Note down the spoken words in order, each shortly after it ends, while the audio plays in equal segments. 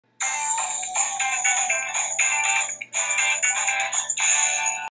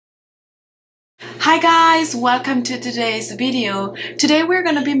Hi guys, welcome to today's video. Today we're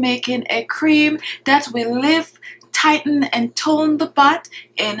going to be making a cream that will lift, tighten and tone the butt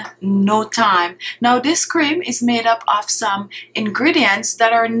in no time. Now this cream is made up of some ingredients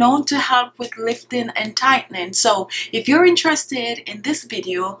that are known to help with lifting and tightening. So if you're interested in this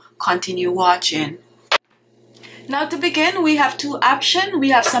video, continue watching. Now to begin, we have two options. We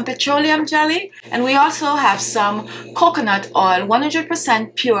have some petroleum jelly and we also have some coconut oil,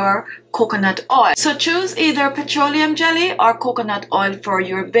 100% pure coconut oil. So choose either petroleum jelly or coconut oil for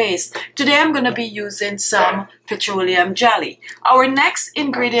your base. Today I'm going to be using some petroleum jelly. Our next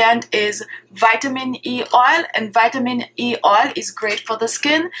ingredient is vitamin E oil, and vitamin E oil is great for the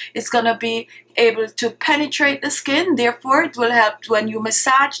skin. It's going to be able to penetrate the skin, therefore it will help when you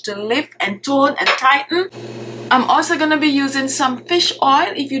massage to lift and tone and tighten. I'm also going to be using some fish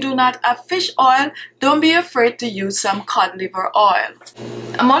oil. If you do not have fish oil, don't be afraid to use some cod liver oil.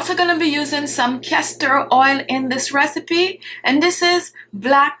 I'm also going to be using some castor oil in this recipe, and this is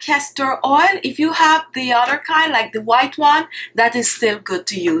black castor oil. If you have the other kind, like the white one, that is still good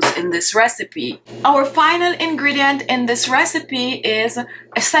to use in this recipe. Our final ingredient in this recipe is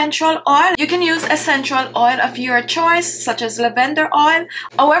essential oil. You can use essential oil of your choice, such as lavender oil.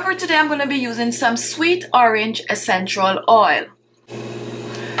 However, today I'm going to be using some sweet orange essential oil.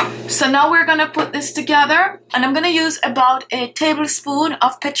 So now we're going to put this together, and I'm going to use about a tablespoon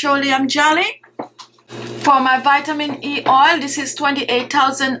of petroleum jelly. For my vitamin E oil, this is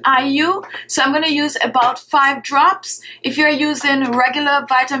 28,000 IU, so I'm going to use about 5 drops. If you're using regular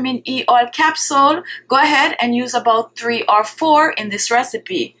vitamin E oil capsule, go ahead and use about 3 or 4 in this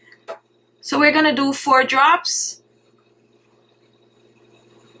recipe. So we're going to do 4 drops,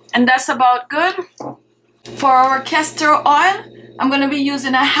 and that's about good. For our castor oil, I'm going to be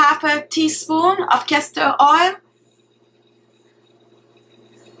using a half a teaspoon of castor oil,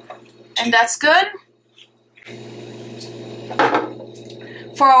 and that's good.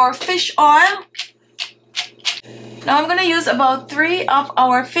 For our fish oil, now I'm going to use about 3 of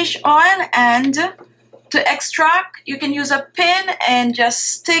our fish oil, and to extract you can use a pin and just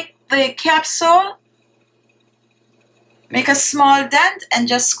stick the capsule, make a small dent and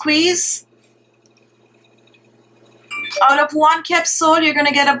just squeeze. Out of 1 capsule you're going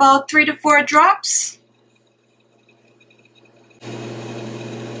to get about 3 to 4 drops.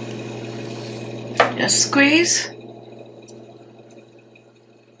 Just squeeze.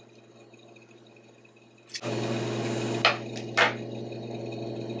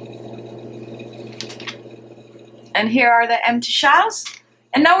 And here are the empty shells.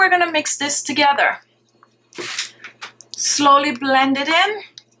 And now we're going to mix this together. Slowly blend it in.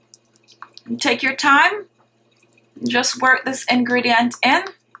 And take your time. Just work this ingredient in.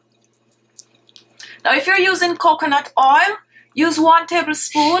 Now if you're using coconut oil, use 1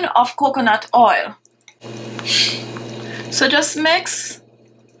 tablespoon of coconut oil. So just mix,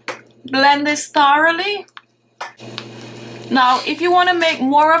 blend this thoroughly. Now if you want to make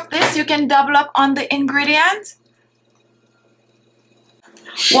more of this, you can double up on the ingredient.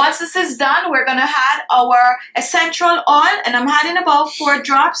 Once this is done, we're going to add our essential oil, and I'm adding about 4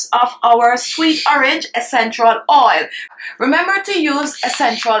 drops of our sweet orange essential oil. Remember to use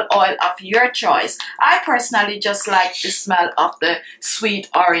essential oil of your choice. I personally just like the smell of the sweet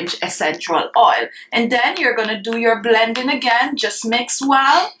orange essential oil. And then you're going to do your blending again. Just mix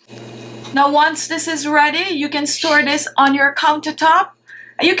well. Now once this is ready, you can store this on your countertop.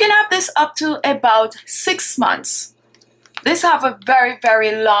 You can have this up to about 6 months. This have a very,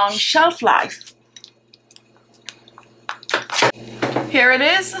 very long shelf life. Here it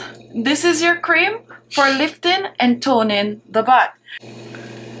is. This is your cream for lifting and toning the butt.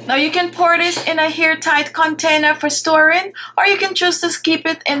 Now you can pour this in a airtight container for storing, or you can choose to keep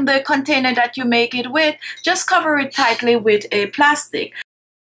it in the container that you make it with. Just cover it tightly with a plastic.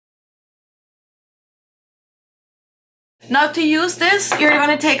 Now to use this, you're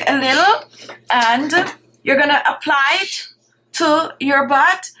going to take a little and you're going to apply it to your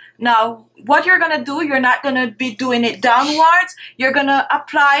butt. Now what you're going to do, you're not going to be doing it downwards. You're going to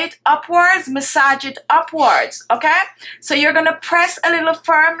apply it upwards, massage it upwards, okay? So you're going to press a little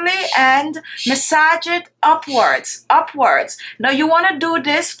firmly and massage it upwards. Now you want to do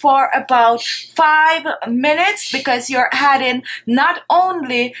this for about 5 minutes, because you're adding not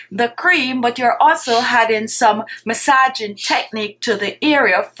only the cream, but you're also adding some massaging technique to the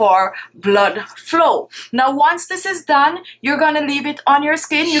area for blood flow. Now once this is done, you're going to leave it on your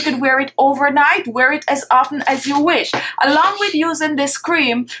skin. You can wear it over overnight, wear it as often as you wish. Along with using this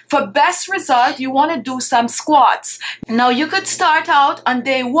cream, for best result, you want to do some squats. Now you could start out on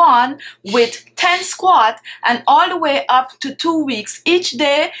day 1 with 10 squats and all the way up to 2 weeks. Each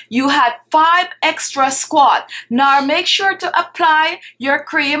day you had 5 extra squats. Now make sure to apply your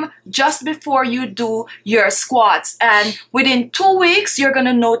cream just before you do your squats, and within 2 weeks you're going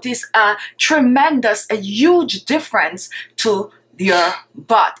to notice a huge difference to your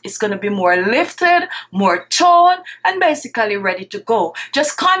butt. It's going to be more lifted, more toned, and basically ready to go.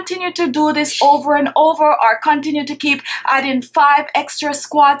 Just continue to do this over and over, or continue to keep adding 5 extra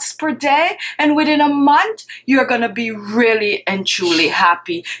squats per day, and within a month you're going to be really and truly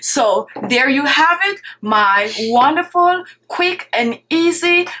happy. So there you have it, my wonderful, quick and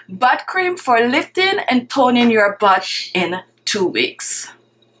easy butt cream for lifting and toning your butt in 2 weeks.